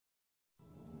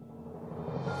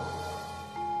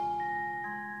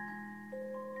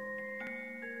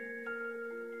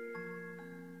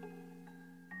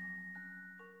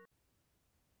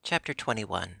Chapter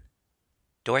 21.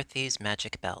 Dorothy's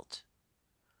Magic Belt.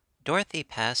 Dorothy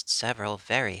passed several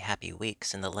very happy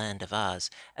weeks in the land of Oz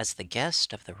as the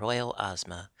guest of the royal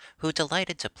Ozma, who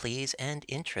delighted to please and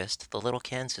interest the little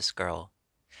Kansas girl.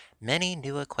 Many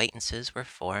new acquaintances were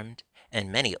formed, and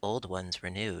many old ones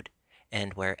renewed,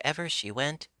 and wherever she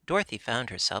went, Dorothy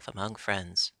found herself among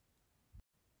friends.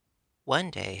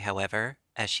 One day, however,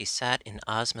 as she sat in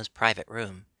Ozma's private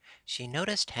room, she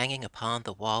noticed hanging upon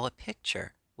the wall a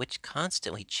picture which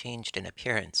constantly changed in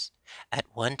appearance, at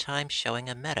one time showing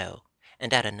a meadow,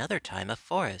 and at another time a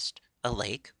forest, a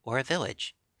lake, or a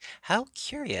village. "How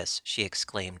curious!" she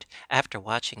exclaimed, after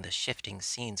watching the shifting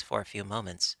scenes for a few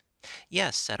moments.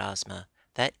 "Yes," said Ozma,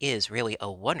 "that is really a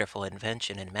wonderful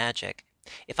invention in magic.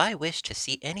 If I wish to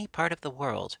see any part of the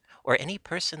world, or any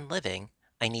person living,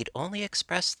 I need only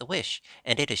express the wish,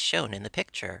 and it is shown in the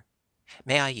picture."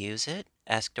 "May I use it?"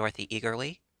 asked Dorothy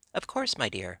eagerly. "Of course, my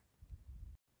dear."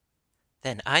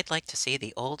 "Then I'd like to see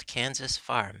the old Kansas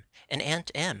farm, and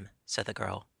Aunt Em," said the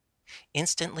girl.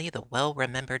 Instantly the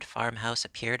well-remembered farmhouse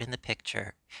appeared in the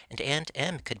picture, and Aunt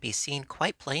Em could be seen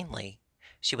quite plainly.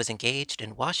 She was engaged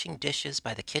in washing dishes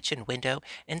by the kitchen window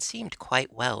and seemed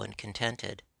quite well and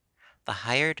contented. The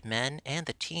hired men and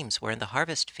the teams were in the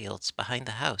harvest fields behind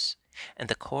the house, and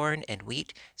the corn and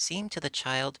wheat seemed to the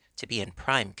child to be in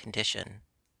prime condition.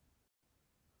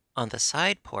 On the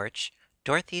side porch,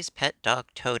 Dorothy's pet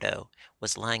dog Toto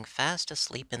was lying fast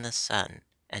asleep in the sun,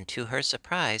 and to her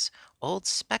surprise, old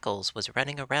Speckles was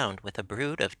running around with a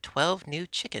brood of 12 new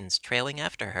chickens trailing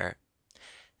after her.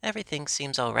 "Everything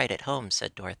seems all right at home,"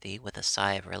 said Dorothy, with a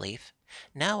sigh of relief.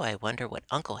 "Now I wonder what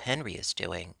Uncle Henry is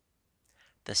doing."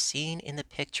 The scene in the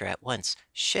picture at once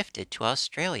shifted to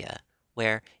Australia,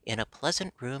 where, in a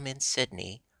pleasant room in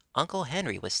Sydney, Uncle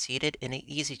Henry was seated in an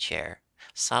easy chair,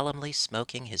 solemnly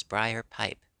smoking his briar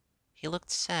pipe. He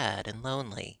looked sad and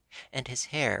lonely, and his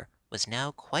hair was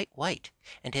now quite white,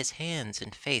 and his hands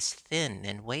and face thin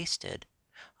and wasted.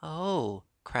 "Oh!"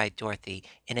 cried Dorothy,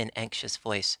 in an anxious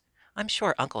voice, "I'm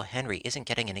sure Uncle Henry isn't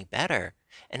getting any better,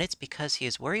 and it's because he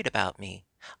is worried about me.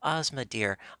 Ozma,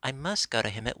 dear, I must go to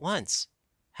him at once."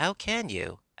 "How can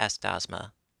you?" asked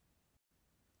Ozma.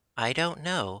 "I don't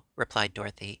know," replied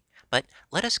Dorothy, "but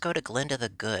let us go to Glinda the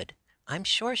Good. I'm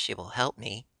sure she will help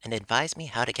me and advise me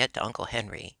how to get to Uncle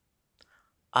Henry."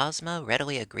 Ozma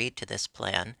readily agreed to this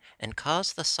plan and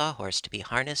caused the Sawhorse to be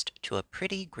harnessed to a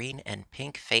pretty green and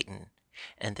pink phaeton,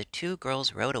 and the two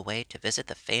girls rode away to visit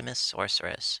the famous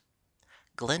sorceress.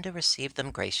 Glinda received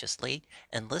them graciously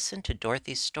and listened to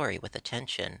Dorothy's story with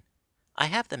attention. "I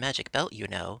have the magic belt, you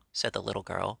know," said the little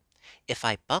girl. "If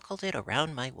I buckled it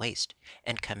around my waist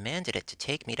and commanded it to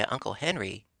take me to Uncle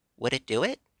Henry, would it do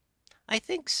it?" "I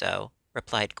think so,"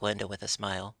 replied Glinda with a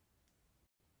smile.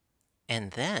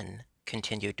 "And then,"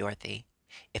 continued Dorothy,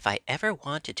 "if I ever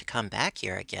wanted to come back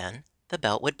here again, the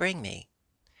belt would bring me."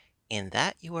 "In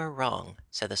that you are wrong,"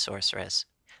 said the sorceress.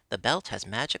 "The belt has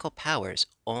magical powers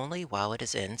only while it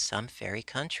is in some fairy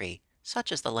country,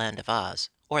 such as the land of Oz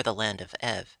or the land of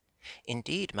Ev.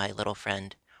 Indeed, my little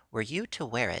friend, were you to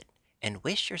wear it and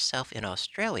wish yourself in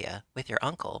Australia with your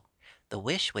uncle, the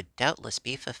wish would doubtless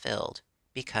be fulfilled,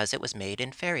 because it was made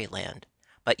in fairyland,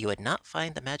 but you would not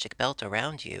find the magic belt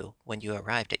around you when you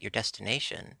arrived at your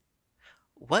destination."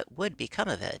 "What would become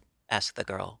of it?" asked the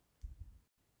girl.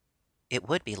 "It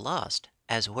would be lost,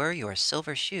 as were your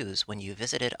silver shoes when you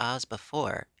visited Oz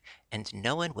before, and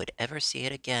no one would ever see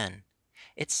it again.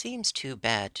 It seems too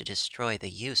bad to destroy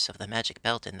the use of the magic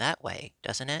belt in that way,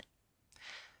 doesn't it?"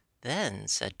 "Then,"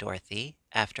 said Dorothy,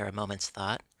 after a moment's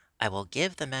thought, "I will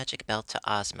give the magic belt to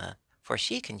Ozma, for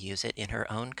she can use it in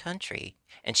her own country,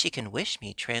 and she can wish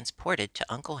me transported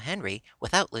to Uncle Henry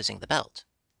without losing the belt."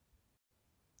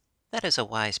 "That is a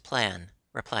wise plan,"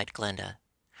 replied Glinda.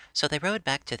 So they rode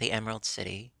back to the Emerald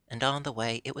City, and on the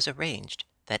way it was arranged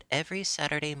that every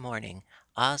Saturday morning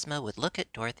Ozma would look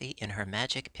at Dorothy in her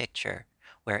magic picture,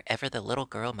 wherever the little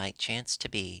girl might chance to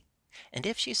be. And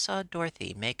if she saw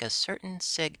Dorothy make a certain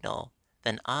signal,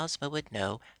 then Ozma would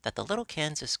know that the little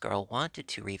Kansas girl wanted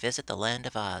to revisit the land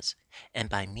of Oz, and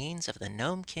by means of the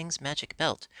Gnome King's magic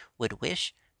belt would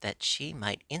wish that she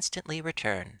might instantly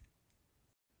return.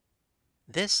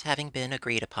 This having been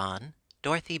agreed upon,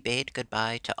 Dorothy bade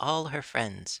good-bye to all her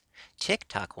friends.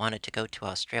 Tik-Tok wanted to go to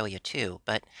Australia too,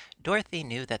 but Dorothy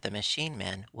knew that the machine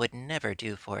man would never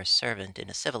do for a servant in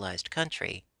a civilized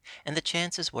country, and the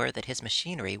chances were that his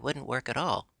machinery wouldn't work at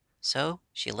all, so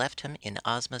she left him in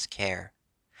Ozma's care.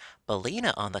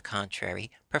 Billina, on the contrary,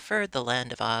 preferred the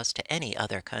land of Oz to any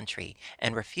other country,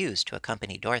 and refused to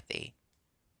accompany Dorothy.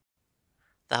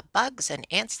 "The bugs and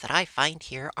ants that I find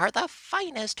here are the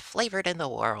finest flavored in the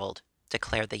world,"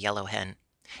 declared the yellow hen,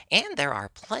 "and there are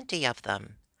plenty of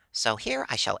them. So here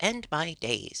I shall end my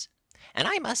days. And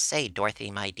I must say,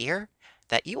 Dorothy, my dear,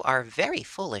 that you are very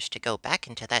foolish to go back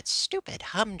into that stupid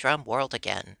humdrum world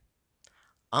again."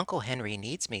 "Uncle Henry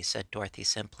needs me," said Dorothy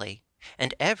simply,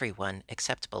 and everyone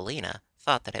except Billina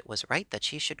thought that it was right that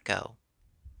she should go.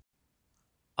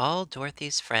 All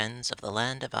Dorothy's friends of the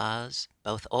Land of Oz,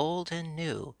 both old and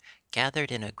new,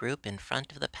 gathered in a group in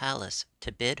front of the palace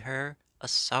to bid her a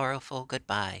sorrowful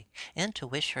good-bye and to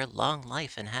wish her long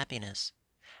life and happiness.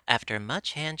 After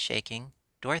much handshaking,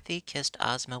 Dorothy kissed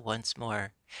Ozma once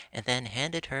more, and then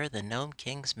handed her the Gnome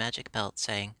King's magic belt,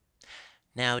 saying,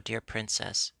 "Now, dear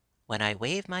Princess, when I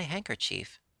wave my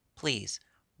handkerchief, please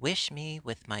wish me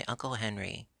with my Uncle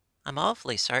Henry. I'm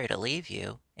awfully sorry to leave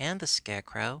you, and the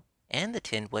Scarecrow, and the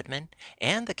Tin Woodman,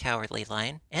 and the Cowardly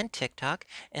Lion, and Tik Tok,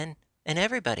 and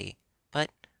everybody, but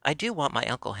I do want my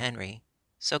Uncle Henry.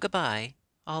 So goodbye,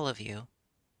 all of you."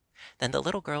 Then the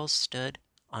little girls stood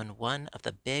on one of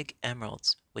the big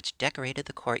emeralds which decorated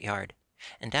the courtyard,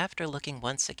 and after looking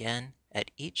once again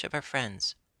at each of her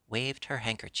friends, waved her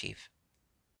handkerchief.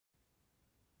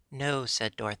 "No,"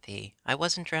 said Dorothy, "I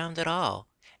wasn't drowned at all,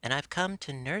 and I've come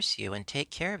to nurse you and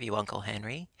take care of you, Uncle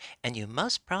Henry, and you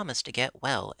must promise to get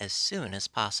well as soon as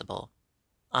possible."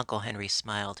 Uncle Henry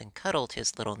smiled and cuddled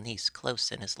his little niece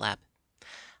close in his lap.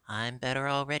 "I'm better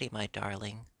already, my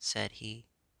darling," said he.